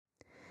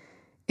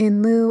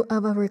In lieu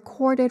of a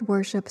recorded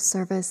worship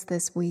service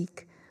this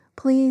week,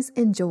 please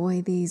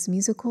enjoy these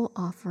musical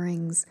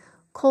offerings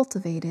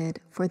cultivated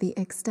for the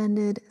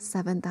extended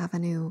 7th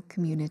Avenue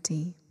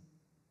community.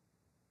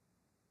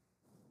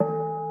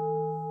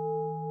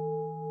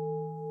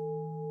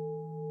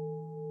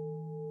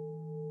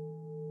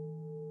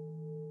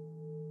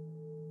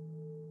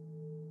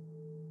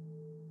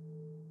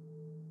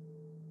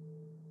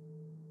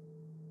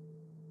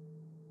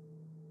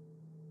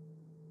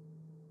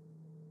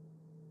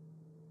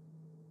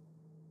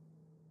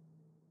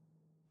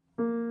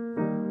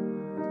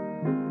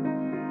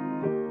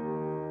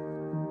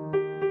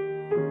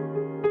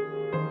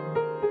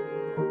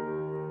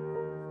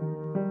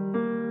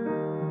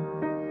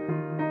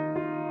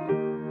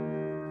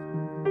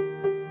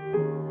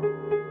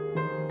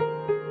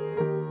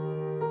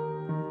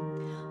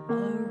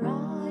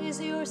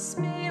 Arise, your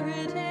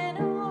spirit in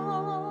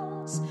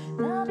us,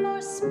 that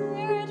our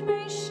spirit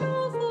may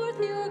show forth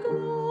your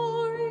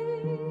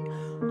glory.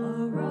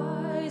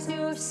 Arise,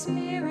 your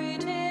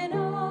spirit in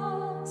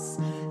us,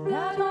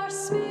 that our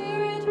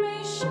spirit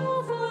may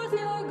show forth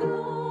your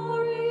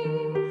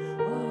glory.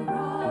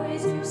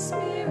 Arise, your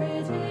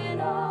spirit in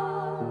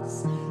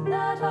us,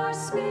 that our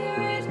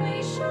spirit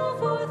may show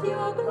forth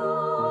your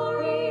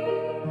glory.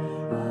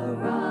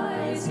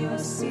 Arise, your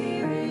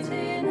spirit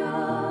in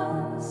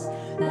us,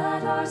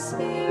 that our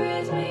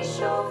spirit may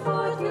show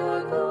forth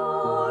your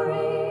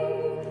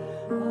glory.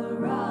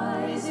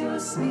 Arise, your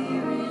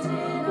spirit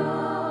in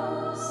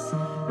us,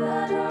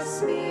 that our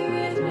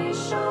spirit may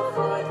show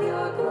forth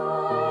your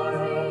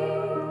glory.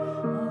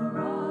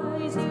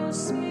 Arise, your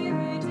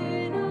spirit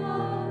in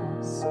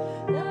us,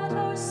 that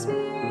our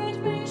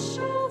spirit may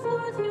show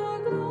forth your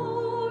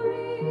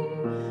glory.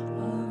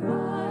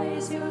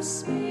 Arise, your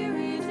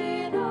spirit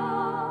in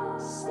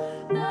us,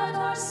 that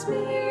our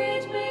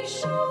spirit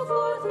may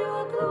show forth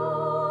your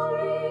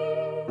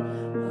glory.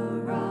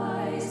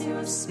 Arise,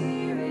 your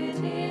spirit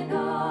in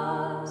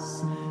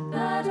us,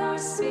 that our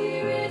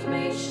spirit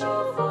may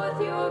show forth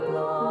your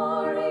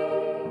glory.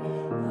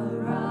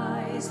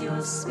 Arise,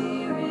 your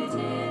spirit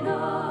in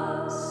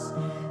us,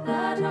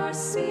 that our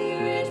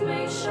spirit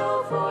may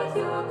show forth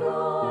your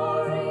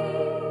glory.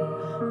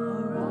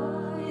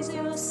 Arise,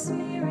 your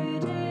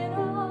spirit in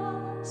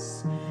us,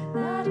 that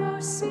our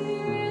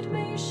spirit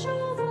may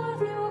show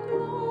forth your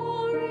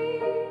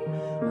glory.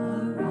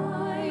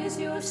 Arise,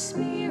 your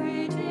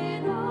spirit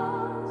in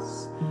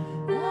us,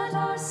 that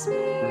our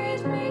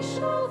spirit may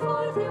show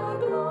forth your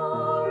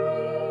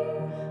glory.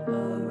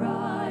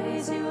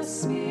 Arise, your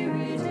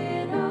spirit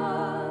in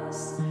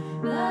us,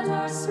 that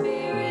our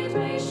spirit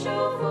may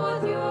show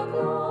forth your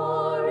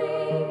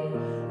glory.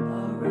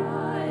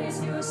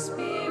 Arise, your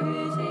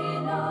spirit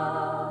in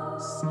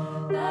us,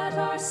 that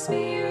our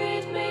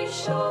spirit may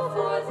show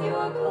forth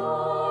your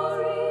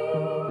glory.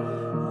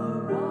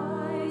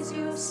 Arise,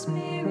 your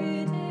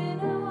spirit in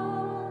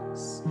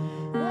us,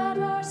 that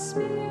our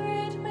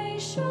spirit may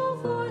show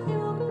forth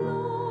your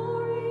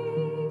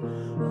glory.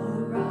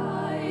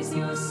 Arise,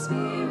 your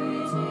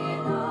spirit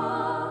in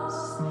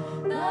us,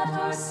 that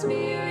our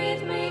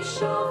spirit may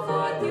show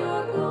forth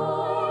your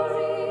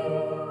glory.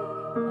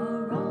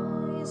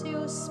 Arise,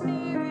 your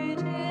spirit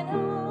in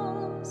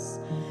us,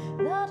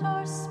 that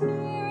our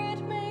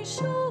spirit may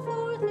show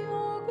forth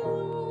your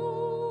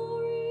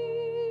glory.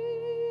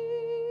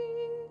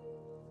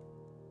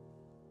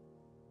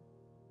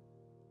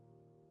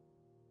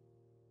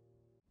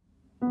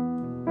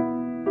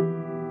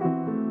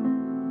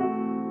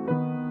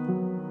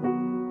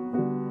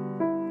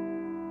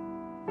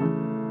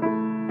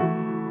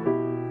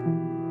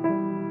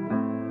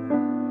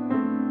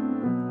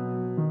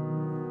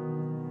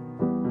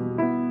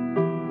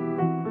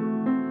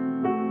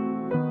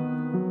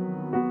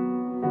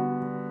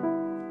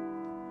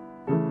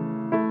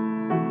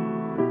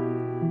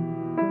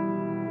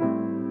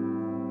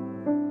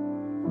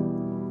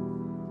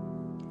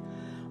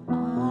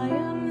 I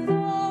am the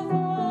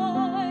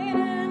vine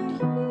and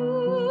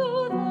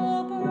you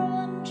the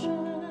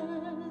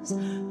branches,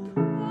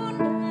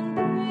 pruned and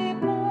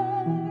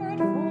prepared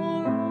for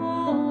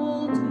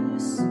all to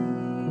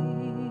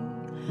see,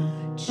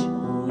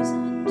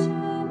 chosen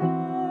to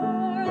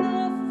bear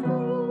the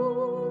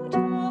fruit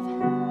of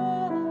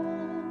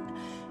heaven,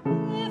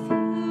 if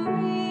you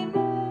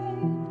remain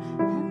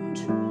and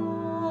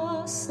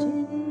trust in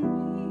me.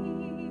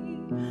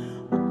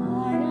 I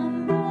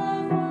am the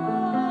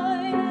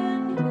vine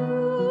and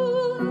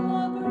you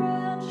the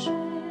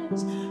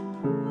branches,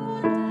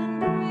 pruned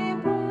and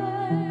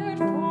prepared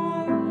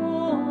for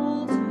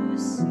all to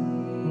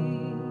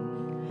see,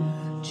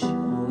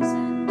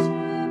 chosen to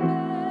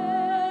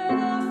bear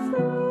the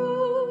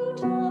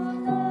fruit of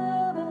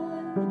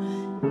heaven,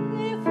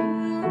 if you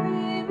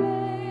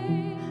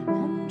remain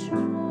and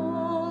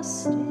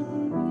trust in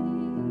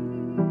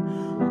me.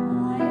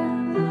 I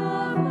am the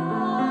vine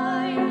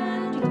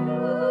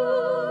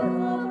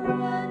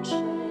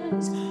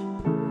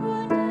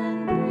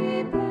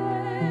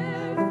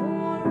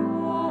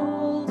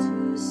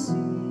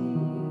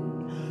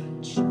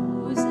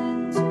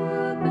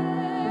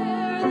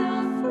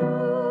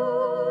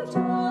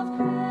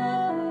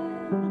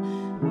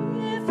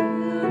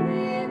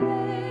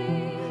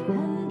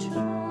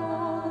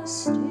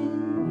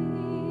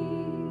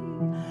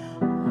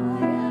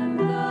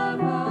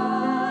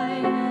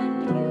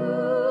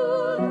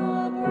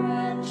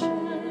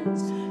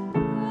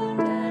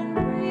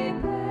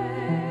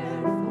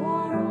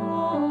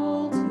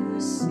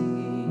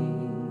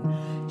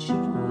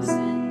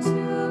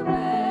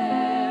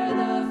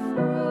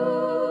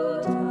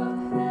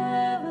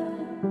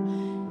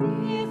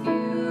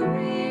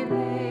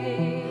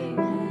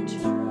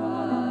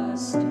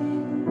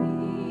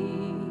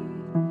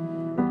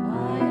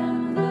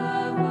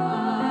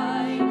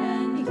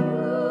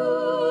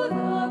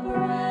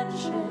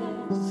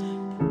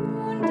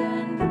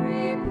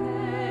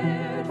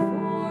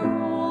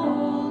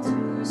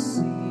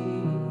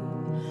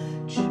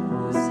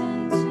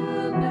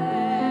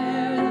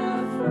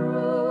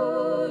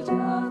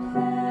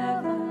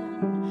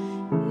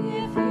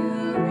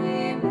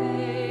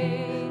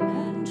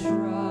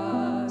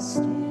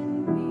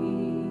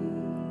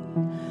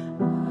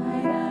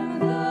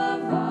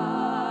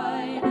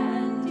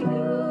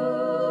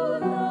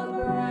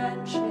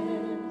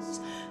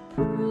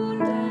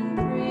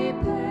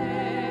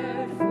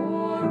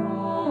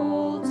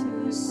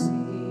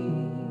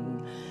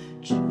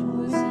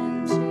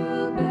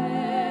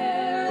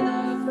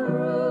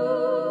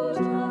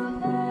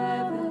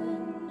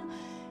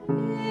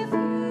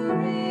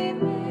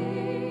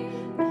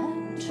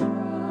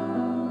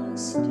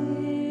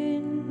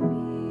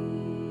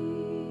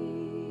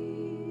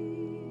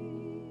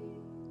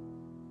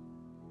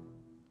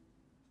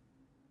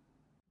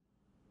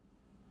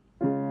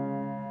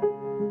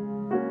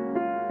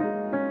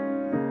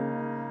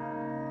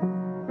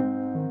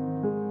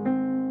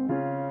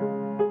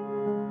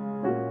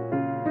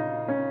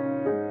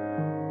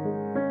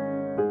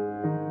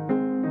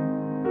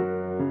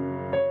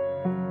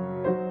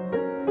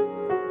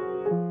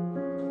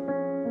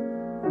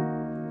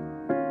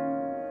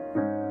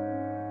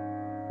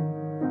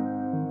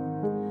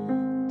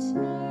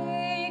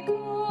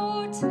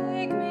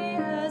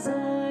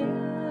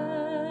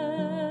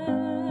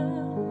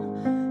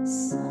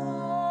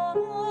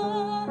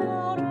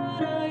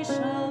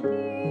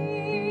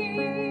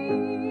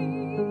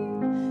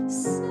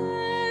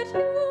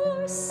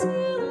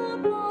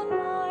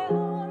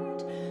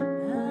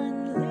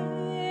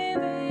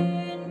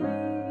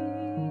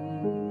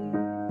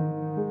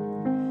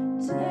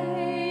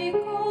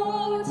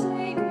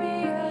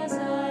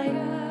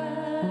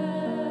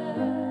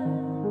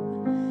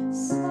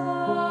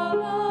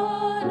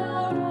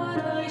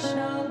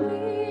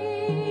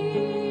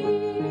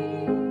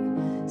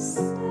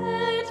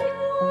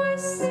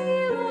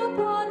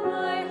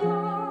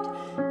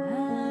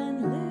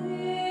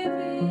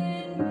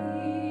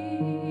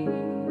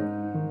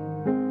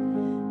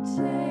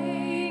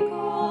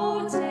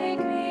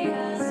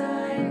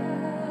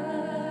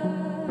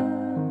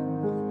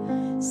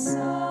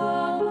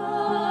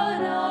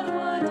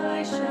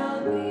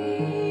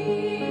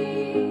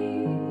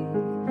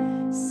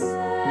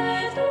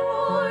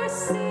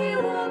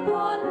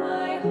upon my